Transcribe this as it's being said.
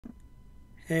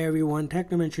Hey everyone,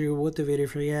 Technomentary here with the video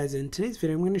for you guys. In today's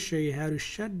video, I'm going to show you how to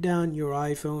shut down your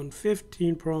iPhone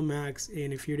 15 Pro Max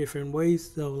in a few different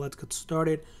ways. So let's get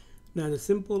started. Now the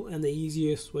simple and the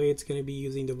easiest way, it's going to be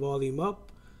using the volume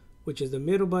up, which is the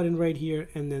middle button right here,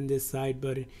 and then this side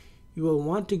button. You will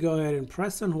want to go ahead and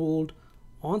press and hold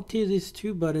onto these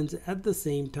two buttons at the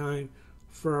same time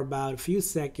for about a few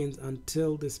seconds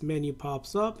until this menu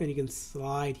pops up and you can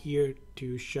slide here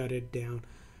to shut it down.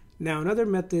 Now another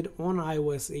method on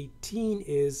iOS 18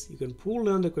 is you can pull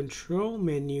down the control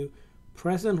menu,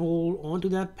 press and hold onto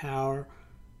that power,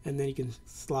 and then you can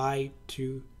slide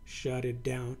to shut it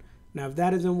down. Now if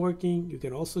that isn't working, you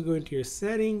can also go into your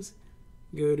settings,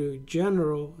 go to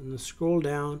general, and then scroll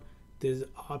down. There's an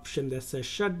option that says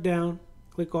shutdown.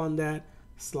 Click on that,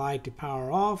 slide to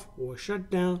power off or shut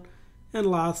down. And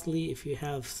lastly, if you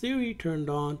have Siri turned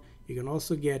on, you can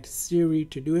also get Siri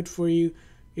to do it for you,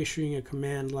 issuing a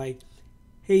command like,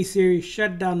 "Hey Siri,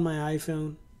 shut down my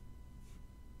iPhone."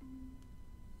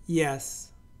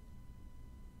 Yes.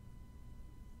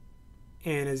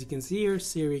 And as you can see here,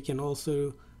 Siri can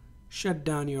also shut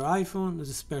down your iPhone. This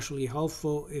is especially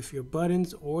helpful if your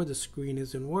buttons or the screen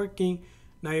isn't working.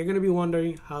 Now you're going to be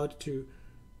wondering how to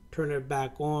turn it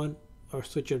back on or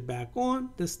switch it back on.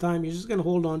 This time you're just going to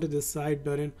hold on to this side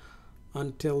button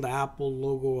until the Apple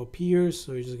logo appears.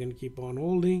 So you're just going to keep on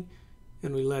holding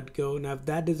and we let go. Now if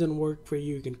that doesn't work for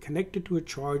you, you can connect it to a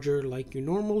charger like you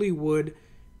normally would,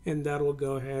 and that will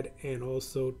go ahead and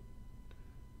also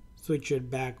switch it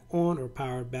back on or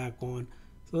power it back on.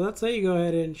 So that's how you go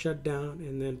ahead and shut down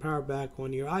and then power back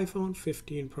on your iPhone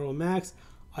 15 Pro Max.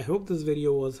 I hope this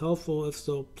video was helpful. If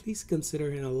so, please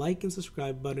consider hitting a like and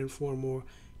subscribe button for more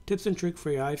tips and tricks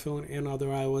for your iPhone and other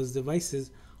iOS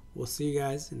devices. We'll see you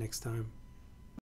guys next time.